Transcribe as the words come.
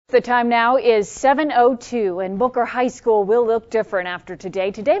The time now is 7:02, and Booker High School will look different after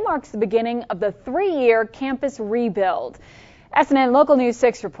today. Today marks the beginning of the 3-year campus rebuild. SNN Local News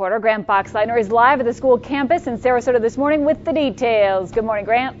 6 reporter Grant Boxleitner is live at the school campus in Sarasota this morning with the details. Good morning,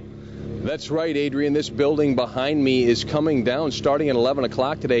 Grant. That's right, Adrian. This building behind me is coming down starting at 11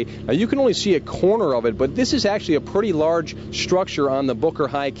 o'clock today. Now, you can only see a corner of it, but this is actually a pretty large structure on the Booker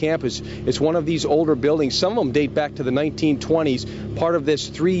High campus. It's one of these older buildings. Some of them date back to the 1920s, part of this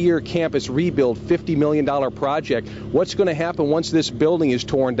 3-year campus rebuild, $50 million project. What's going to happen once this building is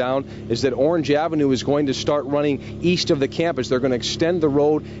torn down is that Orange Avenue is going to start running east of the campus. They're going to extend the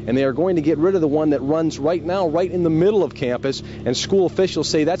road, and they are going to get rid of the one that runs right now right in the middle of campus, and school officials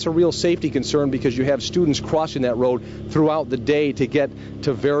say that's a real safety concern because you have students crossing that road throughout the day to get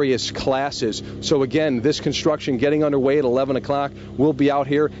to various classes. So again, this construction getting underway at 11 o'clock. We'll be out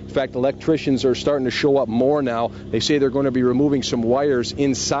here. In fact, electricians are starting to show up more now. They say they're going to be removing some wires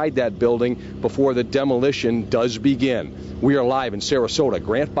inside that building before the demolition does begin. We are live in Sarasota.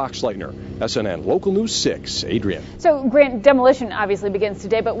 Grant Boxleitner, SNN Local News 6. Adrian. So, Grant, demolition obviously begins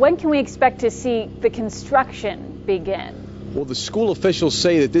today, but when can we expect to see the construction begin? Well, the school officials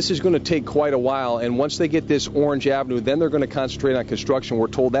say that this is going to take quite a while, and once they get this Orange Avenue, then they're going to concentrate on construction. We're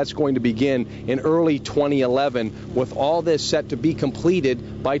told that's going to begin in early 2011, with all this set to be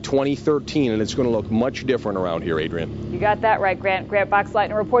completed by 2013, and it's going to look much different around here, Adrian. You got that right, Grant. Grant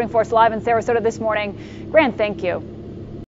Boxleitner reporting for us live in Sarasota this morning. Grant, thank you.